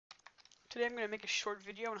Today I'm going to make a short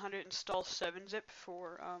video on how to install 7-zip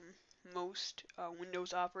for most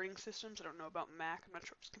Windows operating systems. I don't know about Mac. I'm not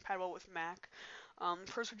sure if it's compatible with Mac.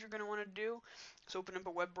 First, what you're going to want to do is open up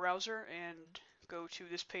a web browser and go to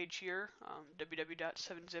this page here,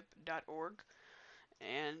 www.7zip.org,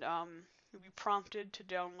 and you'll be prompted to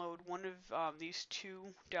download one of these two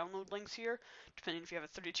download links here, depending if you have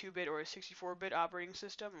a 32-bit or a 64-bit operating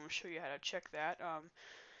system. I'm going to show you how to check that.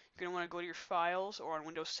 You're going to want to go to your files, or on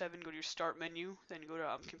Windows 7, go to your start menu, then go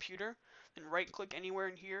to computer, then right click anywhere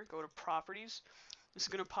in here, go to properties. This is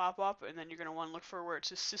going to pop up, and then you're going to want to look for where it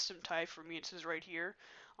says system type. For me, it says right here.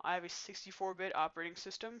 I have a 64-bit operating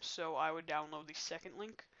system, so I would download the second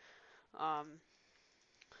link. I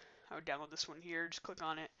would download this one here, just click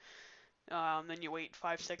on it. Then you wait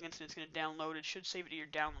 5 seconds and it's going to download. It should save it to your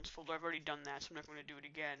downloads folder. I've already done that, so I'm not going to do it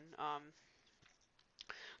again.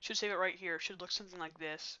 Should save it right here. It should look something like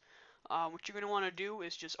this. What you're going to want to do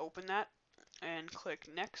is just open that and click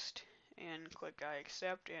next and click I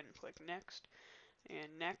accept and click next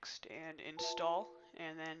and install,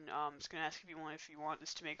 and then it's going to ask if you want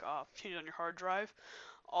this to make changes on your hard drive.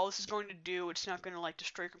 All this is going to do, it's not going to like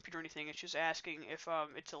destroy your computer or anything. It's just asking if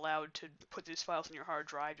it's allowed to put these files in your hard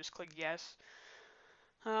drive. Just click yes.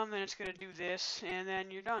 Then it's going to do this, and then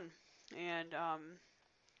you're done. And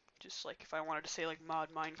just like if I wanted to say like mod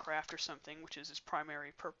Minecraft or something, which is its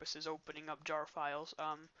primary purpose is opening up jar files,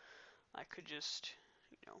 I could just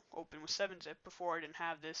open with 7-zip. Before I didn't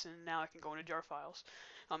have this, and now I can go into jar files.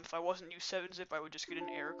 If I wasn't use 7-zip, I would just get an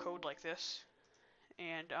error code like this.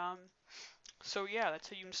 And so yeah, that's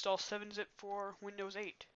how you install 7-zip for Windows 8.